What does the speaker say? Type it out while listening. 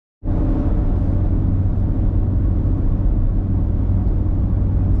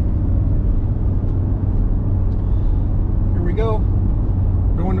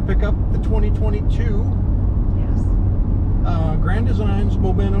2022 Grand Designs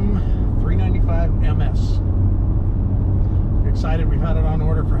Momentum 395 MS. Excited. We've had it on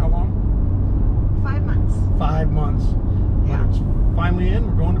order for how long? 5 months. 5 months. Yeah. When it's finally in,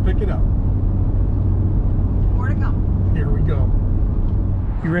 we're going to pick it up. More to come. Here we go.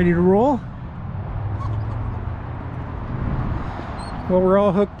 You ready to roll? Well, we're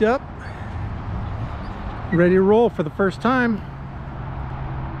all hooked up. Ready to roll for the first time.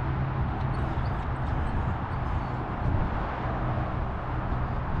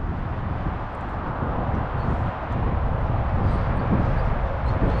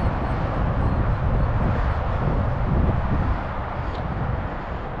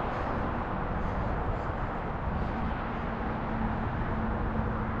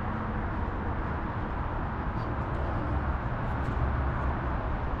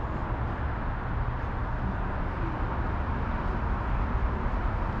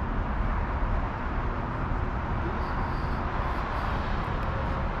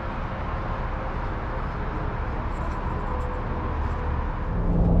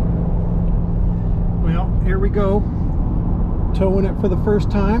 Here we go, towing it for the first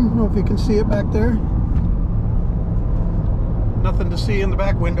time. I don't know if you can see it back there. Nothing to see in the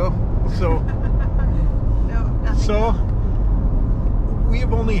back window. So, No, nothing. so we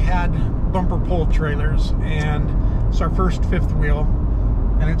have only had bumper pull trailers, and it's our first fifth wheel,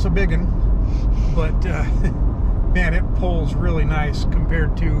 and it's a big one. But man, it pulls really nice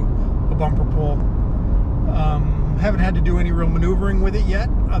compared to a bumper pull. Haven't had to do any real maneuvering with it yet,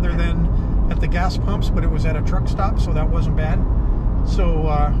 other than at the gas pumps, but it was at a truck stop, so that wasn't bad. So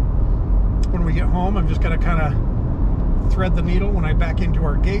when we get home, I'm just gonna kind of thread the needle when I back into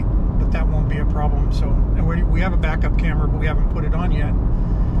our gate, but that won't be a problem. So, and we have a backup camera, but we haven't put it on yet.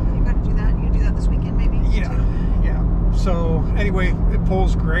 You got to do that. You can do that this weekend, maybe. Yeah, too. yeah. So anyway, it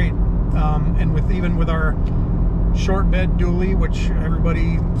pulls great, and even with our short bed dually, which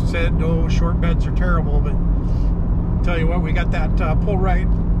everybody said, oh, short beds are terrible, but tell you what, we got that pull right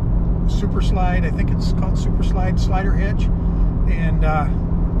Super Slide, I think it's called Super Slide slider hitch, and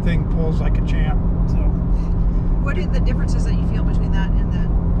thing pulls like a champ. So, What are the differences that you feel between that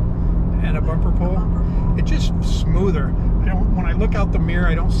and a bumper pull? It's just smoother. When I look out the mirror,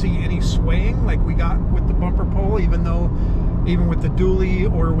 I don't see any swaying like we got with the bumper pull. Even with the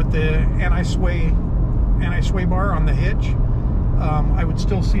dually or with the anti-sway bar on the hitch, I would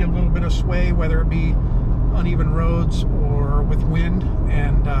still see a little bit of sway, whether it be uneven roads or with wind,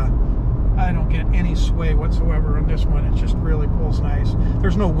 and I don't get any sway whatsoever on this one. It just really pulls nice.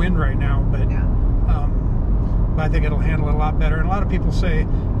 There's no wind right now, but yeah. I think it'll handle it a lot better. And a lot of people say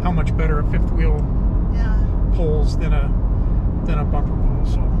how much better a fifth wheel pulls than a bumper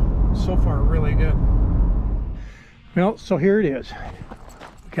pull. So far really good. Well, so here it is.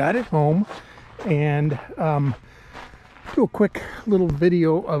 Got it home, and do a quick little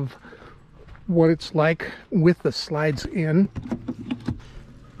video of what it's like with the slides in.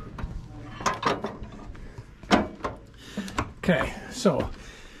 Okay, so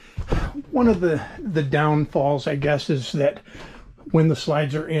one of the downfalls, I guess, is that when the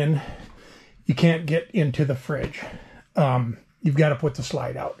slides are in, you can't get into the fridge. You've got to put the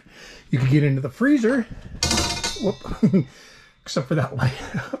slide out. You can get into the freezer, whoop, except for that light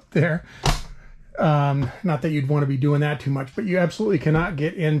up there. Not that you'd want to be doing that too much, but you absolutely cannot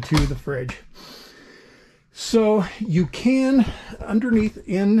get into the fridge. So you can, underneath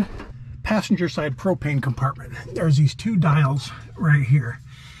in passenger side propane compartment, there's these two dials right here.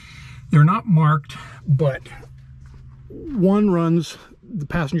 They're not marked, but one runs the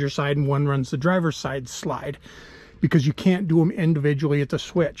passenger side and one runs the driver's side slide, because you can't do them individually at the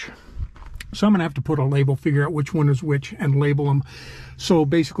switch. So I'm gonna have to put a label, figure out which one is which, and label them. So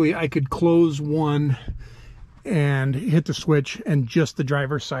basically I could close one and hit the switch, and just the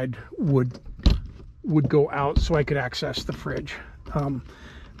driver's side would go out, so I could access the fridge.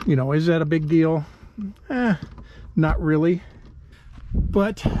 You know, is that a big deal? Not really.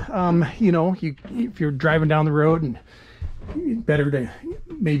 But you know, if you're driving down the road, and better to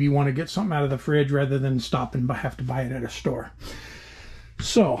maybe want to get something out of the fridge rather than stop and have to buy it at a store.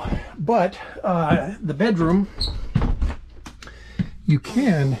 So, but the bedroom, you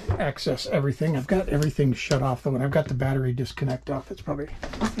can access everything. I've got everything shut off though, and I've got the battery disconnect off. It's probably,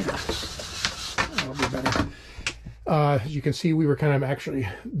 that'll be better. As you can see, we were kind of actually,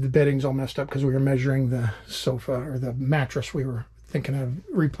 the bedding's all messed up because we were measuring the sofa, or the mattress. We were thinking of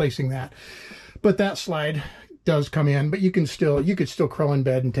replacing that. But that slide does come in, but you could still crawl in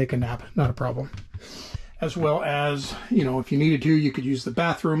bed and take a nap, not a problem. As well as, you know, if you needed to, you could use the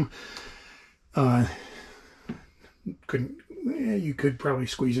bathroom. You could probably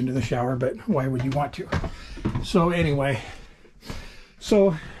squeeze into the shower, but why would you want to? So anyway,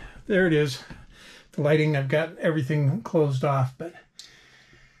 so there it is. The lighting, I've got everything closed off, but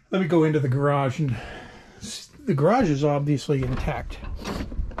let me go into the garage. And the garage is obviously intact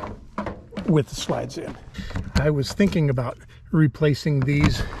with the slides in. I was thinking about replacing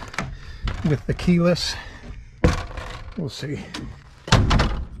these with the keyless. We'll see.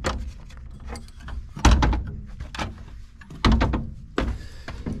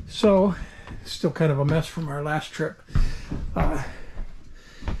 So, still kind of a mess from our last trip.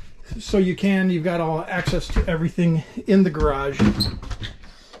 So you've got all access to everything in the garage.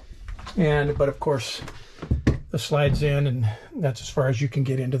 But of course, the slides in, and that's as far as you can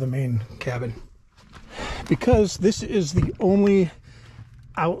get into the main cabin. Because this is the only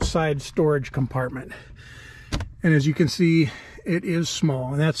outside storage compartment. And as you can see, it is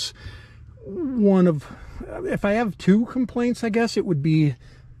small. And that's one of, if I have two complaints, I guess it would be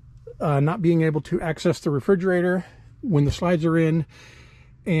not being able to access the refrigerator when the slides are in,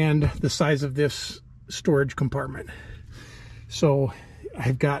 and the size of this storage compartment. So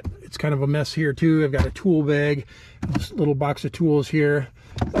it's kind of a mess here too. I've got a tool bag, this little box of tools here,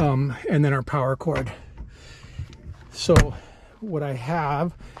 and then our power cord. So what I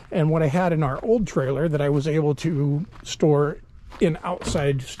have, and what I had in our old trailer that I was able to store in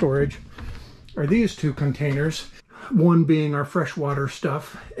outside storage, are these two containers. One being our freshwater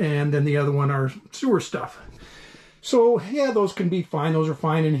stuff, and then the other one our sewer stuff. So yeah, those can be fine. Those are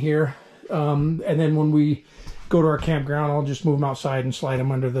fine in here. And then when we go to our campground, I'll just move them outside and slide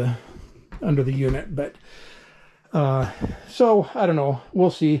them under the unit. But so I don't know.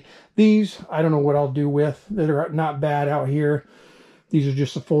 We'll see. These, I don't know what I'll do with. They're not bad out here. These are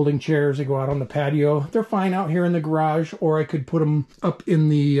just the folding chairs. They go out on the patio. They're fine out here in the garage, or I could put them up in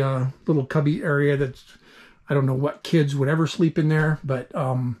the little cubby area that's, I don't know what kids would ever sleep in there, but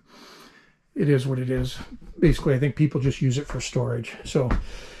it is what it is. Basically, I think people just use it for storage. So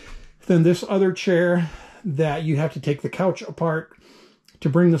then this other chair that you have to take the couch apart to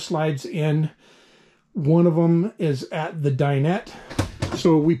bring the slides in, one of them is at the dinette.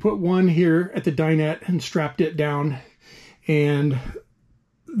 So we put one here at the dinette and strapped it down, and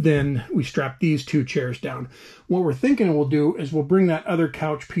then we strap these two chairs down. What we're thinking we'll do is we'll bring that other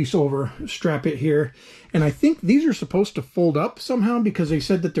couch piece over, strap it here, and I think these are supposed to fold up somehow, because they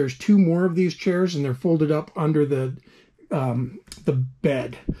said that there's two more of these chairs and they're folded up under the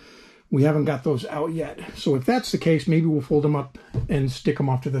bed. We haven't got those out yet. So if that's the case, maybe we'll fold them up and stick them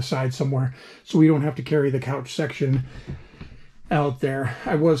off to the side somewhere so we don't have to carry the couch section out there.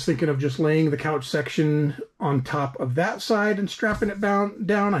 I was thinking of just laying the couch section on top of that side and strapping it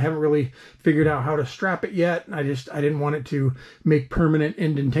down. I haven't really figured out how to strap it yet. I didn't want it to make permanent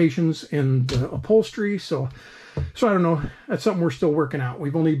indentations in the upholstery. So I don't know. That's something we're still working out.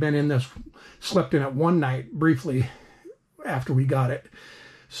 We've only been in this, slept in it one night briefly after we got it.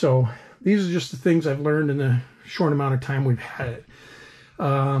 So these are just the things I've learned in the short amount of time we've had it.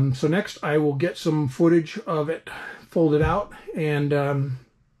 So next I will get some footage of it folded out and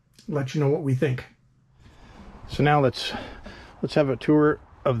let you know what we think. So now let's have a tour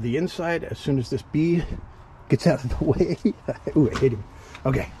of the inside as soon as this bee gets out of the way. Ooh, I hit him.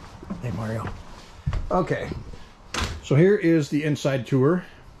 Okay. Hey, Mario. Okay. So here is the inside tour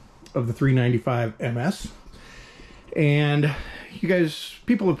of the 395 MS. And you guys,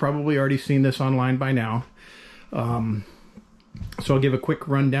 people have probably already seen this online by now. So I'll give a quick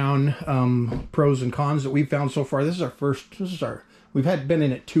rundown, pros and cons that we've found so far. We've been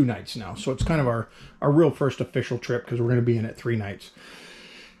in it 2 nights now. So it's kind of our real first official trip, because we're going to be in it 3 nights.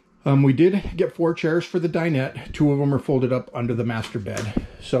 We did get 4 chairs for the dinette. 2 of them are folded up under the master bed.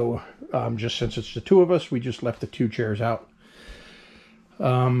 So just since it's the 2 of us, we just left the 2 chairs out.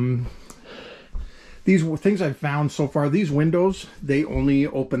 These things I've found so far, these windows, they only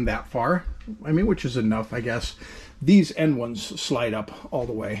open that far. I mean, which is enough, I guess. These end ones slide up all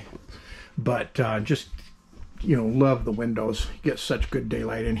the way. But just, you know, love the windows. You get such good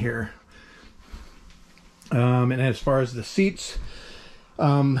daylight in here. And as far as the seats,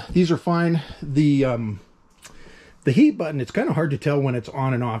 these are fine. The heat button, it's kind of hard to tell when it's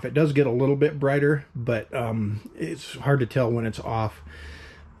on and off. It does get a little bit brighter, but it's hard to tell when it's off.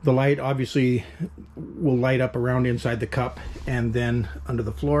 The light obviously will light up around inside the cup and then under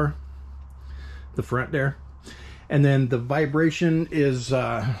the floor, the front there. And then the vibration is,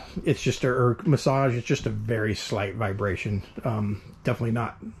 it's just or massage, it's just a very slight vibration. Definitely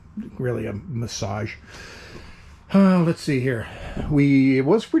not really a massage. Let's see here. It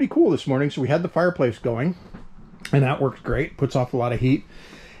was pretty cool this morning, so we had the fireplace going, and that works great, puts off a lot of heat.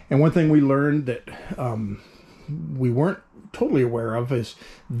 And one thing we learned that we weren't totally aware of is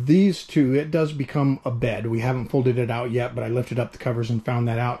these two, it does become a bed. We haven't folded it out yet, but I lifted up the covers and found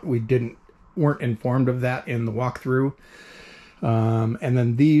that out. We weren't informed of that in the walkthrough. And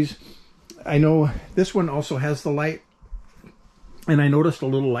then these, I know this one also has the light, and I noticed a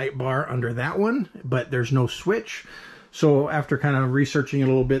little light bar under that one, but there's no switch. So after kind of researching it a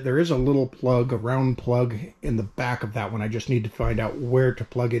little bit, there is a little plug, a round plug in the back of that one. I just need to find out where to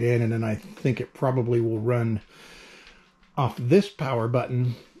plug it in, and then I think it probably will run off this power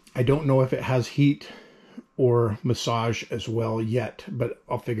button. I don't know if it has heat or massage as well yet, but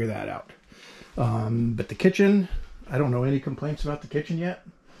I'll figure that out. But the kitchen, I don't know any complaints about the kitchen yet.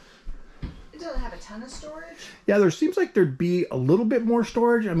 It doesn't have a ton of storage. Yeah, there seems like there'd be a little bit more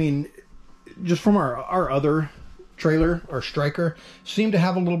storage. I mean, just from our other trailer, our Striker, seemed to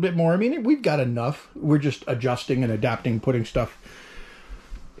have a little bit more. I mean, we've got enough. We're just adjusting and adapting, putting stuff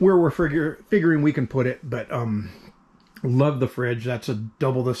where we're figuring we can put it. But love the fridge. That's a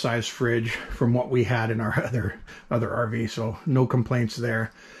double the size fridge from what we had in our other RV, so no complaints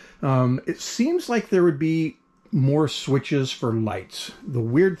there. It seems like there would be more switches for lights. The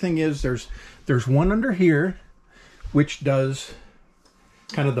weird thing is there's one under here which does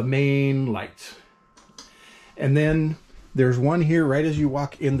kind of the main lights, and then there's one here right as you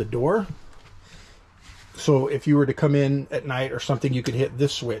walk in the door. So if you were to come in at night or something, you could hit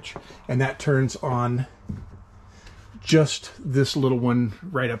this switch and that turns on just this little one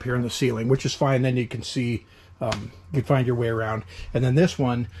right up here in the ceiling, which is fine. Then you can see, you can find your way around. And then this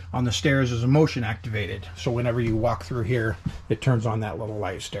one on the stairs is a motion activated. So whenever you walk through here, it turns on that little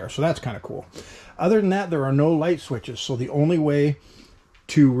light stair. So that's kind of cool. Other than that, there are no light switches. So the only way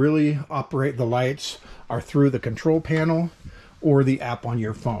to really operate the lights are through the control panel or the app on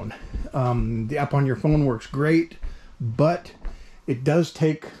your phone. The app on your phone works great, but it does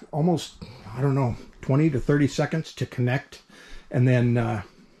take almost, I don't know, 20 to 30 seconds to connect, and then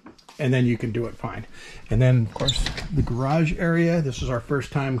you can do it fine. And then of course the garage area, this is our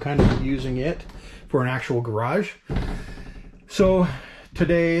first time kind of using it for an actual garage. So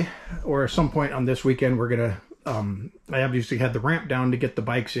today, or at some point on this weekend, we're gonna I obviously had the ramp down to get the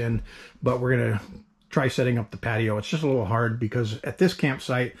bikes in, but we're gonna try setting up the patio. It's just a little hard because at this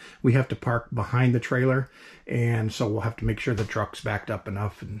campsite we have to park behind the trailer, and so we'll have to make sure the truck's backed up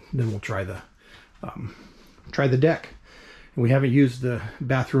enough, and then we'll try the deck. And we haven't used the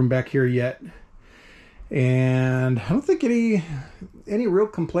bathroom back here yet, and I don't think any real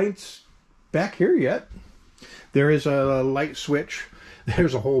complaints back here yet. There is a light switch.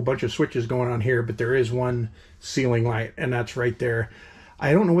 There's a whole bunch of switches going on here, but there is one ceiling light, and that's right there.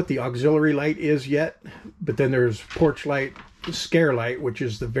 I don't know what the auxiliary light is yet, but then there's porch light, scare light, which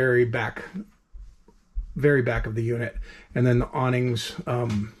is the very back of the unit, and then the awnings.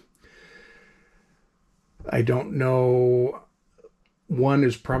 I don't know. One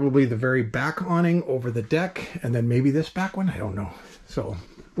is probably the very back awning over the deck, and then maybe this back one. I don't know. So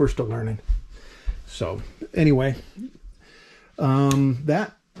we're still learning. So anyway,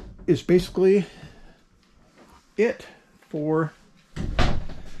 that is basically it for, I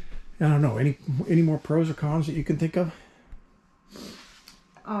don't know, any more pros or cons that you can think of?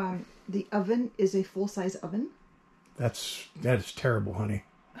 The oven is a full-size oven. That is terrible, honey.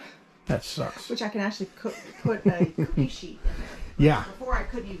 That sucks. Which I can actually put a cookie sheet in there. Yeah. Before I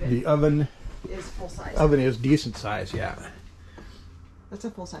couldn't even. The oven is full-size. Oven is decent size, yeah. That's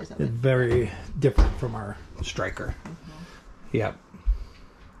a full-size oven. It's very different from our Striker. Yep.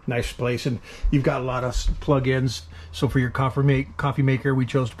 Nice place, and you've got a lot of plug-ins. So for your coffee maker, we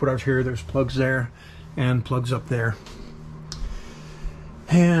chose to put ours here. There's plugs there and plugs up there,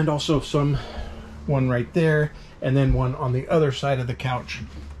 and also one right there, and then one on the other side of the couch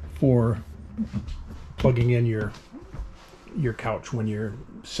for plugging in your couch when you're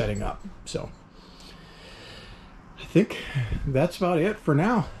setting up. So I think that's about it for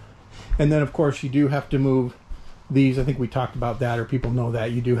now. And then of course you do have to move these. I think we talked about that, or people know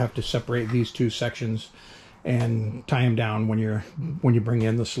that you do have to separate these two sections and tie them down when you bring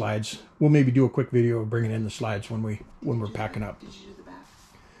in the slides. We'll maybe do a quick video of bringing in the slides when we're packing up. Did you do the back?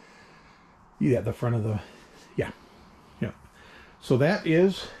 Yeah, the front of the, yeah. So that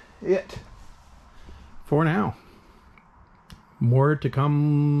is it for now. More to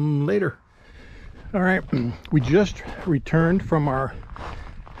come later. All right, we just returned from our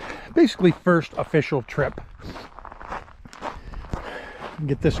basically first official trip.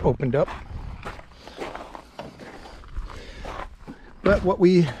 Get this opened up. But what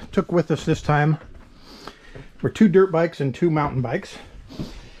we took with us this time were 2 dirt bikes and 2 mountain bikes.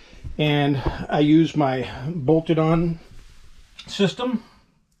 And I used my bolted on system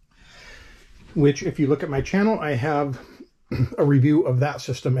which if you look at my channel, I have a review of that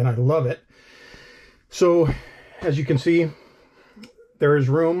system and I love it. So as you can see, there is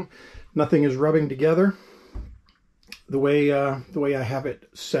room. Nothing is rubbing together the way I have it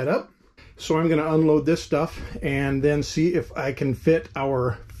set up. So I'm going to unload this stuff and then see if I can fit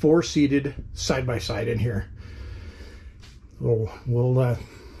our 4-seated side-by-side in here. We'll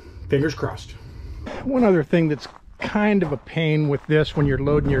fingers crossed. One other thing that's kind of a pain with this when you're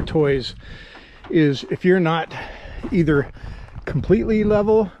loading your toys is if you're not either completely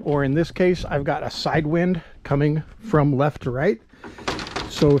level, or in this case I've got a side wind coming from left to right.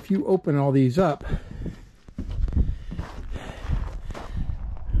 So if you open all these up,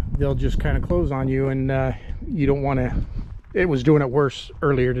 they'll just kind of close on you, and you don't want to. It was doing it worse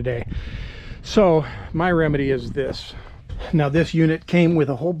earlier today. So my remedy is this. Now this unit came with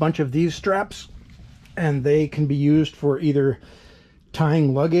a whole bunch of these straps, and they can be used for either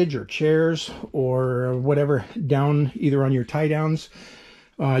tying luggage or chairs or whatever down, either on your tie downs.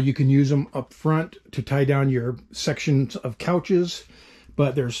 You can use them up front to tie down your sections of couches,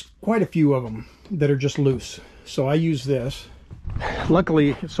 but there's quite a few of them that are just loose. So I use this.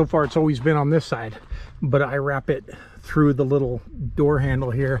 Luckily, so far it's always been on this side, but I wrap it through the little door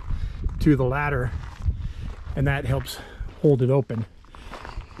handle here to the ladder, and that helps hold it open.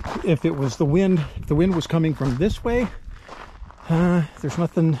 If it was the wind, if the wind was coming from this way, there's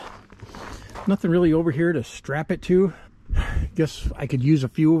nothing really over here to strap it to. Guess I could use a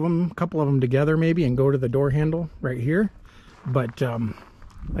few of them, a couple of them together maybe, and go to the door handle right here. But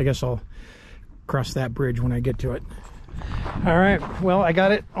I guess I'll cross that bridge when I get to it. All right, well, I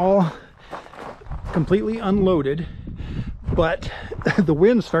got it all completely unloaded, but the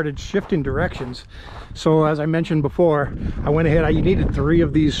wind started shifting directions. So as I mentioned before, I went ahead, I needed 3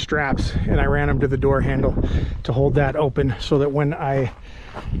 of these straps, and I ran them to the door handle to hold that open so that when I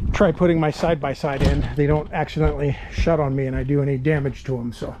try putting my side-by-side in, they don't accidentally shut on me and I do any damage to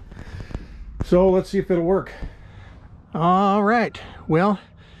them. So let's see if it'll work. All right, well,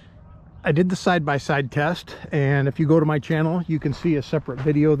 I did the side-by-side test, and if you go to my channel, you can see a separate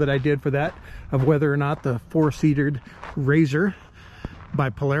video that I did for that of whether or not the 4-seated RZR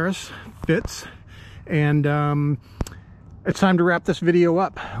by Polaris fits. And it's time to wrap this video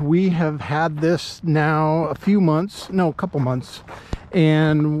up. We have had this now a couple months,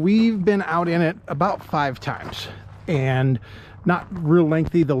 and we've been out in it about 5 times, and not real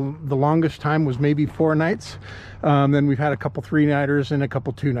lengthy. The longest time was maybe 4 nights. Then we've had a couple 3-nighters and a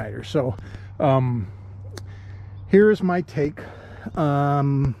couple 2-nighters. So here's my take.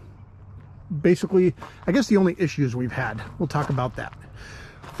 Basically, I guess the only issues we've had, we'll talk about that.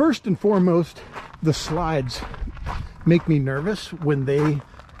 First and foremost, the slides make me nervous when they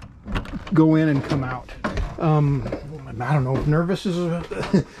go in and come out. I don't know if nervous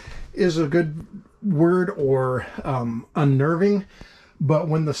is a good word, or unnerving, but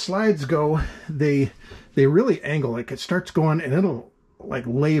when the slides go, they really angle. Like, it starts going and it'll like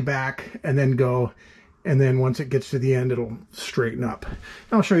lay back and then go, and then once it gets to the end, it'll straighten up. And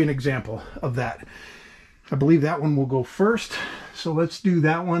I'll show you an example of that. I believe that one will go first, so let's do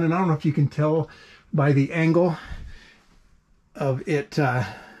that one. And I don't know if you can tell by the angle of it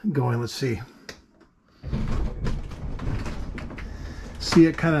going. Let's see. See,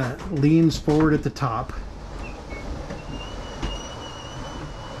 it kind of leans forward at the top.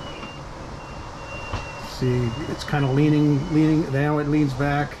 See, it's kind of leaning, now it leans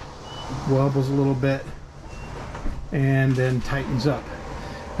back, wobbles a little bit, and then tightens up.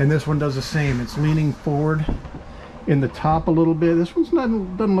 And this one does the same. It's leaning forward in the top a little bit. This one's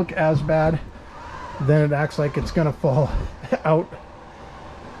doesn't look as bad. Then it acts like it's gonna fall out,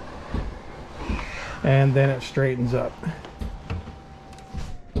 and then it straightens up.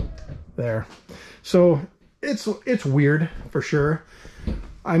 There. So it's weird for sure.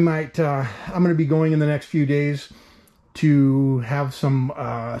 I might I'm going to be going in the next few days to have some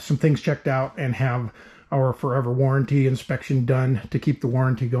things checked out and have our forever warranty inspection done to keep the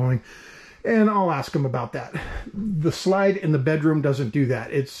warranty going, and I'll ask them about that. The slide in the bedroom doesn't do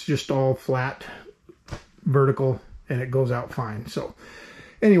that. It's just all flat, vertical, and it goes out fine. So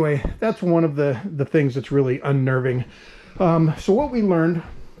anyway, that's one of the things that's really unnerving. So what we learned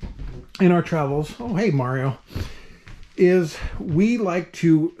in our travels, oh hey Mario, is we like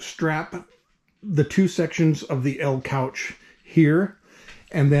to strap the 2 sections of the L couch here,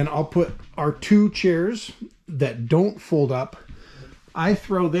 and then I'll put our 2 chairs that don't fold up. I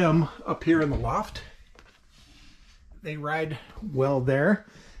throw them up here in the loft. They ride well there,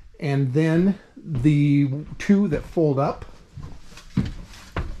 and then the 2 that fold up,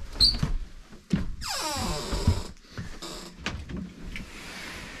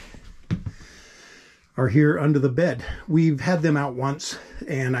 are here under the bed. We've had them out once,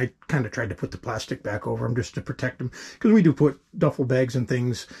 and I kind of tried to put the plastic back over them just to protect them, because we do put duffel bags and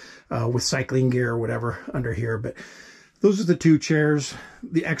things with cycling gear or whatever under here. But those are the two chairs.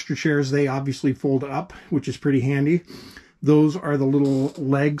 The extra chairs, they obviously fold up, which is pretty handy. Those are the little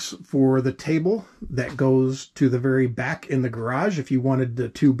legs for the table that goes to the very back in the garage if you wanted the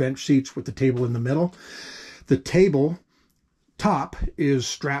two bench seats with the table in the middle. The table top is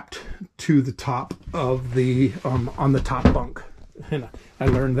strapped to the top of the on the top bunk, and I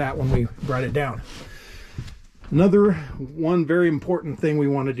learned that when we brought it down. Another one very important thing we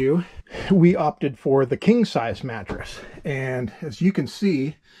want to do, we opted for the king size mattress, and as you can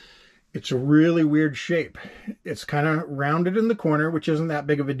see, it's a really weird shape. It's kind of rounded in the corner, which isn't that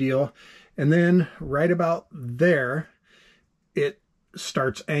big of a deal, and then right about there it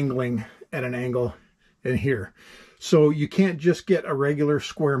starts angling at an angle in here. So you can't just get a regular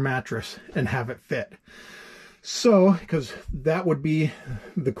square mattress and have it fit. So, because that would be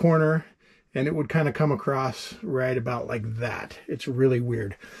the corner, and it would kind of come across right about like that. It's really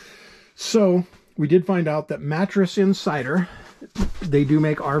weird. So we did find out that Mattress Insider, they do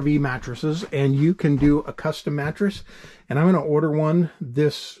make RV mattresses, and you can do a custom mattress. And I'm going to order one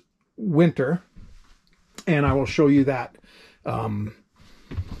this winter, and I will show you that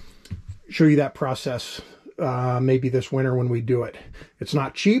process maybe this winter when we do it. It's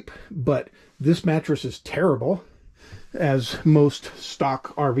not cheap, but this mattress is terrible, as most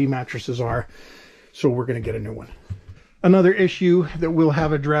stock RV mattresses are, so we're going to get a new one. Another issue that we'll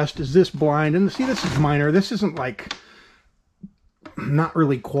have addressed is this blind, and see, this is minor. This isn't like, not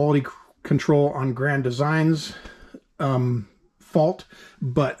really quality control on Grand Design's fault,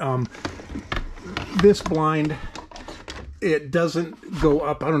 but this blind, it doesn't go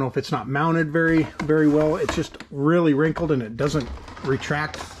up. I don't know if it's not mounted very well. It's just really wrinkled, and it doesn't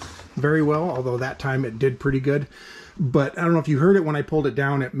retract very well, although that time it did pretty good. But I don't know if you heard it when I pulled it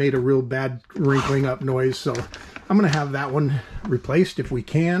down, it made a real bad wrinkling up noise, so I'm going to have that one replaced if we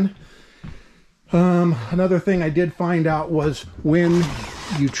can. Another thing I did find out was when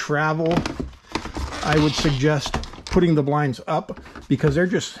you travel, I would suggest putting the blinds up, because they're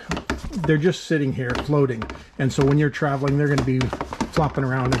just sitting here floating, and so when you're traveling, they're going to be flopping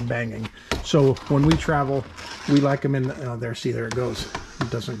around and banging. So when we travel, we like them in there. See, there it goes. It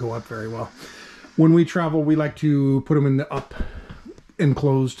doesn't go up very well. When we travel, we like to put them in the up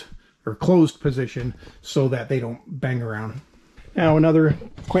enclosed or closed position so that they don't bang around. Now, another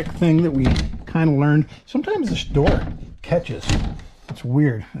quick thing that we kind of learned, sometimes this door catches. It's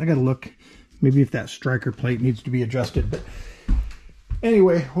weird. I gotta look maybe if that striker plate needs to be adjusted. But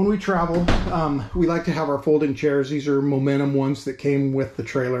anyway, when we travel, we like to have our folding chairs. These are Momentum ones that came with the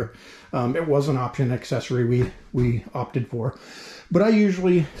trailer. It was an option accessory we opted for. But I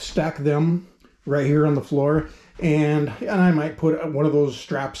usually stack them right here on the floor, and I might put one of those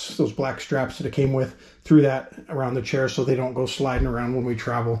straps, those black straps that it came with, through that around the chair so they don't go sliding around when we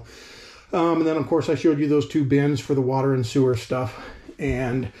travel. And then, of course, I showed you those two bins for the water and sewer stuff,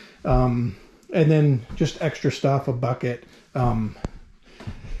 and then just extra stuff, a bucket,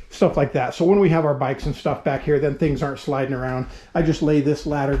 stuff like that. So when we have our bikes and stuff back here, then things aren't sliding around. I just lay this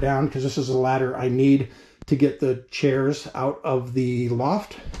ladder down because this is a ladder I need to get the chairs out of the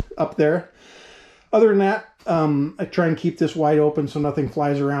loft up there. Other than that, I try and keep this wide open so nothing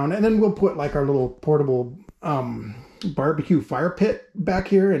flies around. And then we'll put like our little portable barbecue fire pit back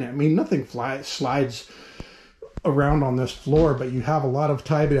here. And I mean, nothing slides around on this floor, but you have a lot of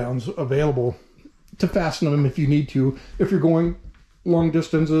tie downs available to fasten them if you need to, if you're going long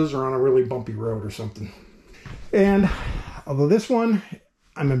distances or on a really bumpy road or something. And although this one,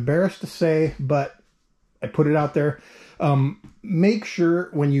 I'm embarrassed to say, but I put it out there, make sure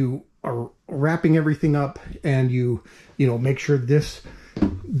when you are wrapping everything up and you make sure this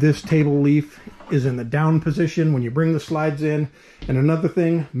table leaf is in the down position when you bring the slides in. And another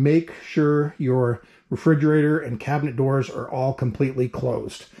thing, make sure your refrigerator and cabinet doors are all completely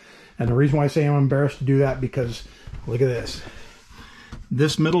closed. And the reason why I say I'm embarrassed to do that, because look at this.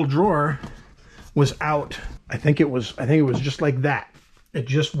 This middle drawer was out. I think it was just like that. It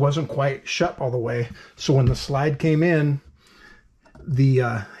just wasn't quite shut all the way. So when the slide came in,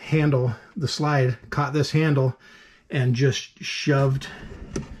 the slide caught this handle and just shoved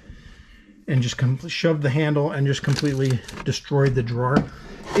the handle and just completely destroyed the drawer.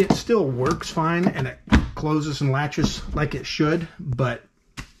 It still works fine and it closes and latches like it should, but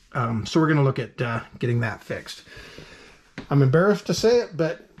so we're gonna look at getting that fixed. I'm embarrassed to say it,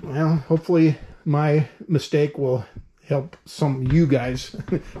 but well, hopefully my mistake will help some of you guys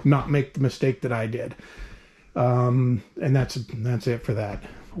not make the mistake that I did. And that's it for that.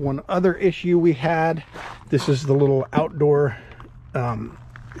 One other issue we had, this is the little outdoor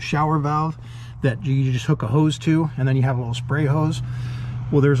shower valve that you just hook a hose to, and then you have a little spray hose.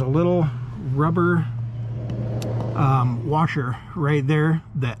 Well, there's a little rubber washer right there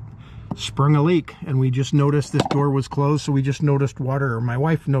that sprung a leak, and we just noticed this door was closed, so we just noticed water, or my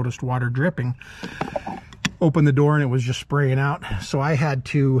wife noticed water dripping. Opened the door and it was just spraying out, so I had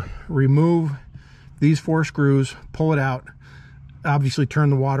to remove these 4 screws, pull it out, obviously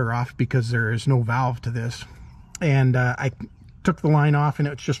turn the water off because there is no valve to this, and I took the line off, and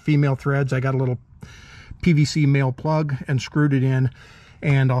it's just female threads. I got a little PVC male plug and screwed it in,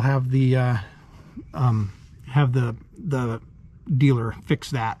 and I'll have the dealer fix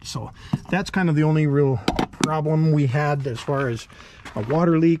that. So that's kind of the only real problem we had as far as a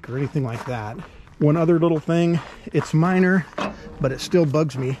water leak or anything like that. One other little thing, it's minor, but it still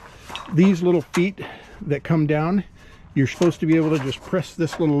bugs me. These little feet that come down, you're supposed to be able to just press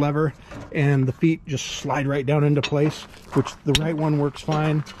this little lever and the feet just slide right down into place, which the right one works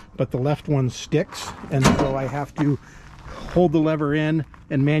fine, but the left one sticks, and so I have to hold the lever in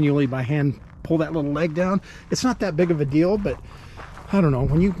and manually by hand pull that little leg down. It's not that big of a deal, but I don't know,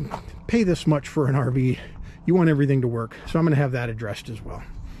 when you pay this much for an RV, you want everything to work, so I'm going to have that addressed as well.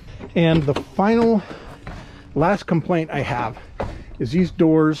 And the last complaint I have is these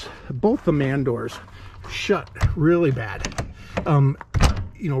doors, both the man doors, shut really bad,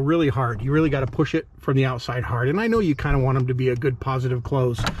 you know, really hard. You really got to push it from the outside hard, and I know you kind of want them to be a good positive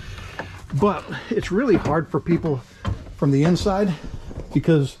close, but it's really hard for people from the inside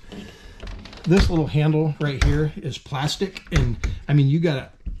because this little handle right here is plastic, and I mean, you gotta,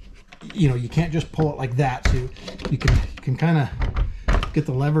 you know, you can't just pull it like that, so you can kind of get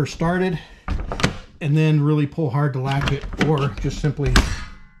the lever started and then really pull hard to latch it, or just simply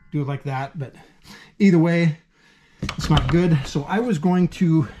do it like that. But either way, it's not good. So I was going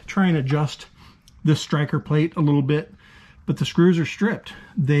to try and adjust this striker plate a little bit, but the screws are stripped.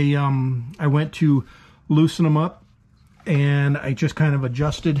 They I went to loosen them up, and I just kind of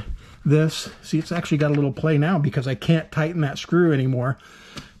adjusted this. See, it's actually got a little play now because I can't tighten that screw anymore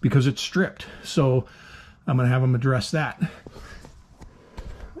because it's stripped. So I'm gonna have them address that.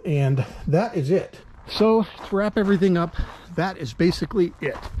 And that is it. So to wrap everything up, that is basically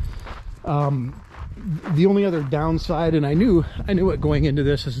it. The only other downside, and I knew it going into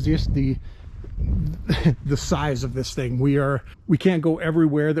this, is just the size of this thing. We can't go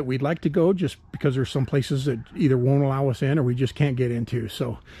everywhere that we'd like to go, just because there's some places that either won't allow us in or we just can't get into.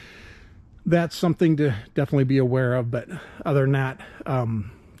 So that's something to definitely be aware of. But other than that,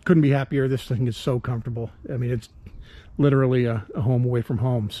 couldn't be happier. This thing is so comfortable. I mean, it's literally a home away from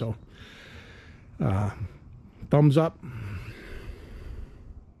home. So thumbs up.